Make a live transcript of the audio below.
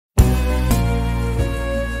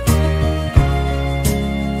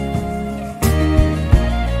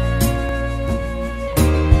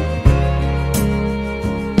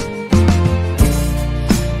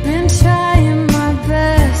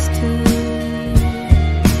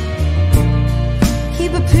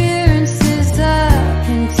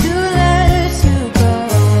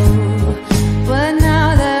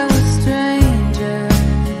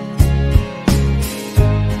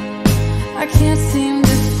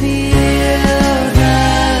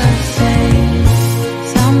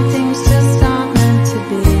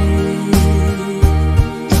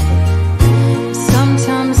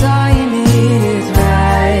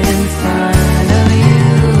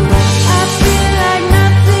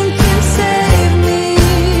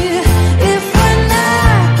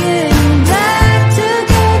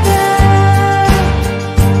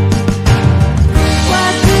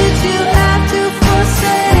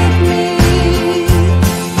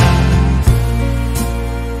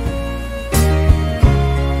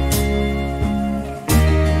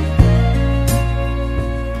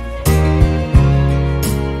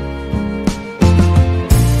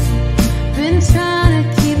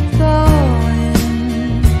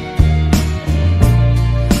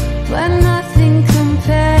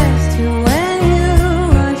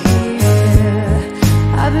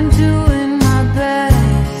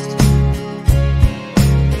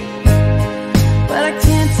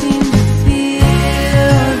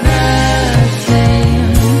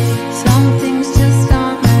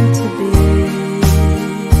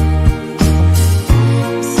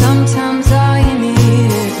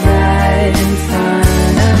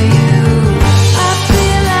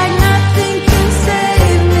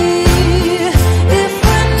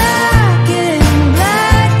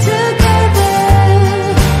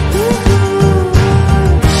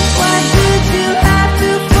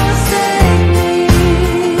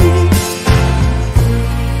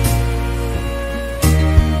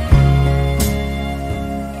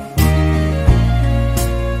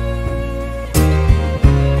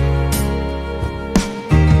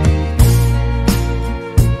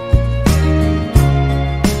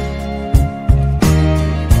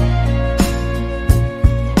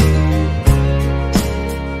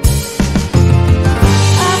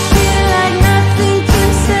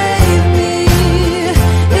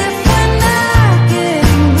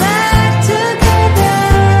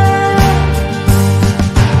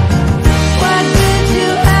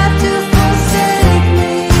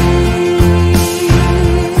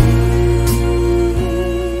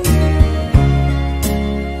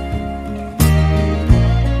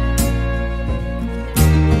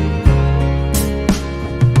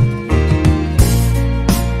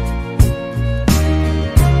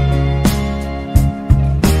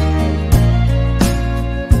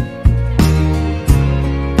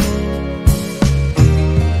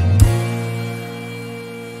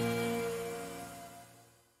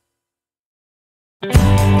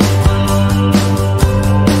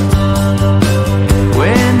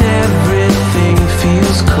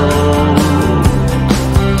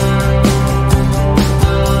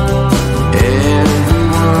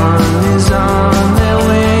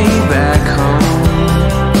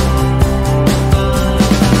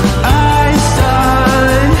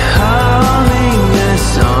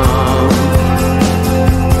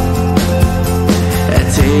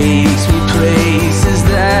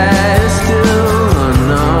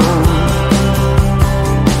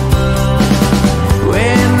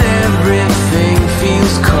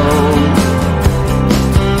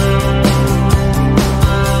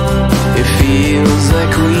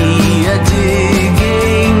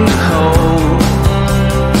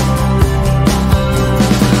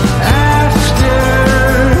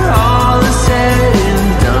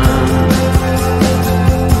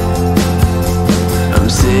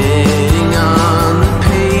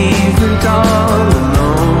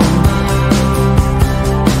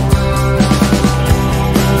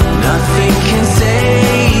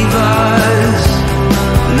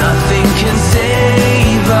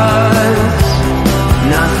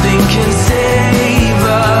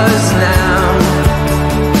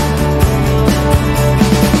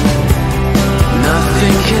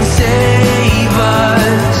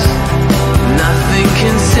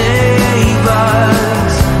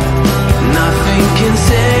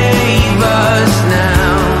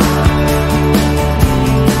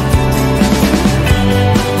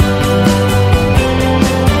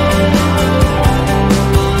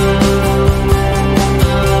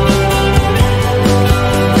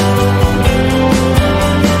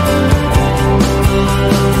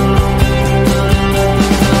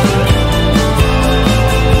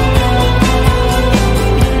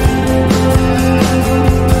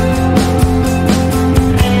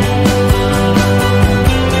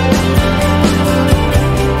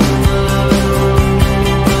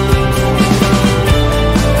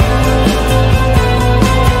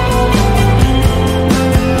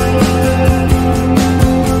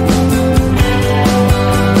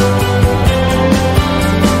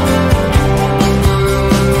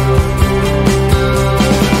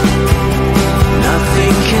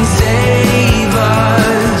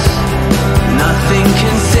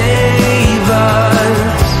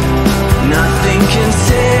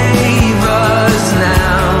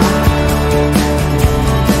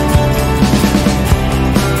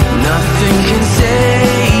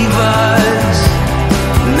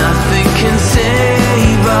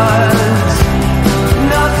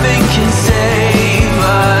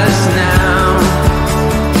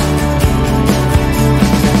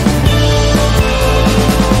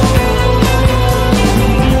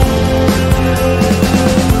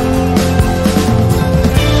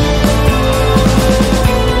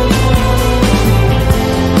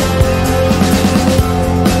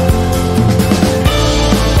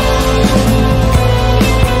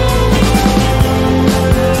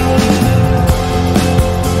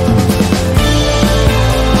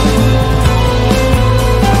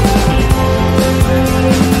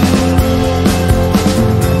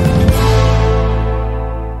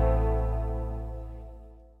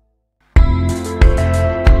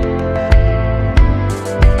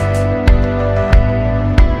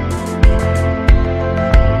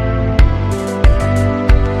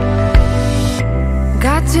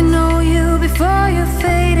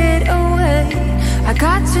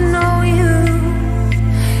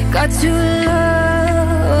got to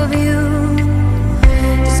love you.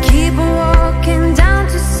 Just keep on walking down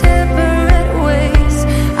to separate ways.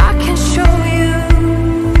 I can show you,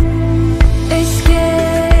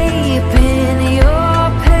 escaping your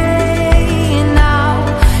pain now.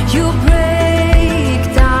 You break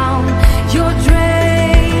down, you're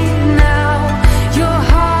drained now. Your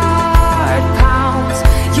heart pounds,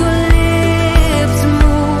 your lips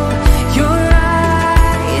move, your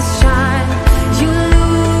eyes shine. You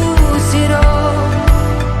lose it all.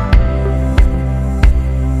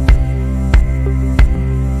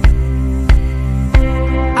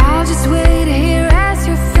 I'll just wait here as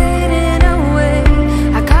you're fading away.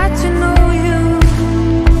 I got to know you,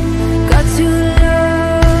 got to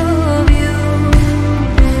love you.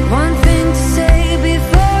 One thing to say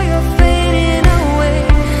before you're fading away.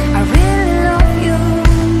 I really love you.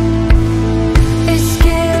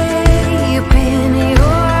 Escaping your pain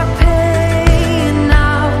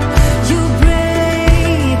now. You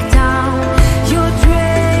break down, you're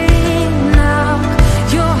drained now.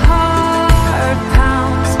 Your heart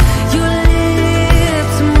pounds, your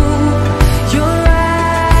lips move, your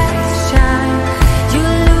eyes shine. You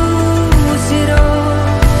lose it all.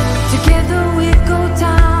 Together we go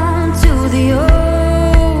down to the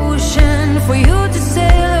ocean for you to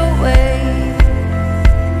sail away.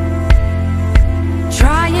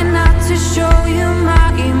 Trying not to show you my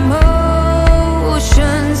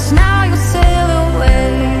emotions. Now you sail away.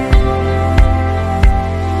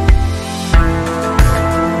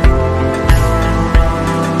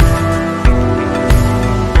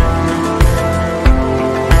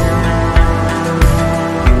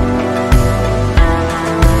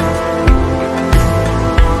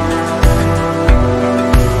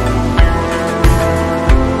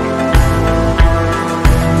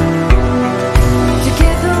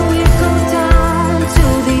 Together we go down to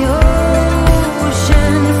the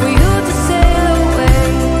ocean for you to sail away.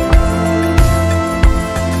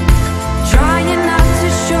 Trying not to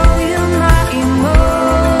show you my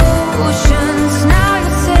emotions. Now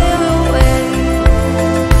you sail away.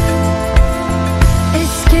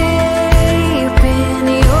 Escaping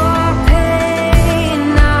your pain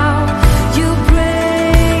now. You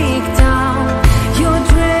break down, you're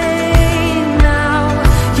drained now.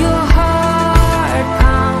 Your heart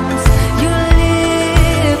pounds, your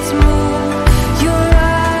lips move, your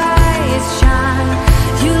eyes shine.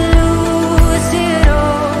 You lose it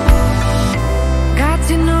all. Got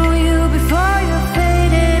to know you before you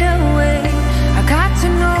faded away. I got to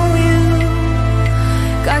know you,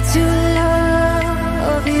 got to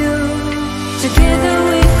love you. Together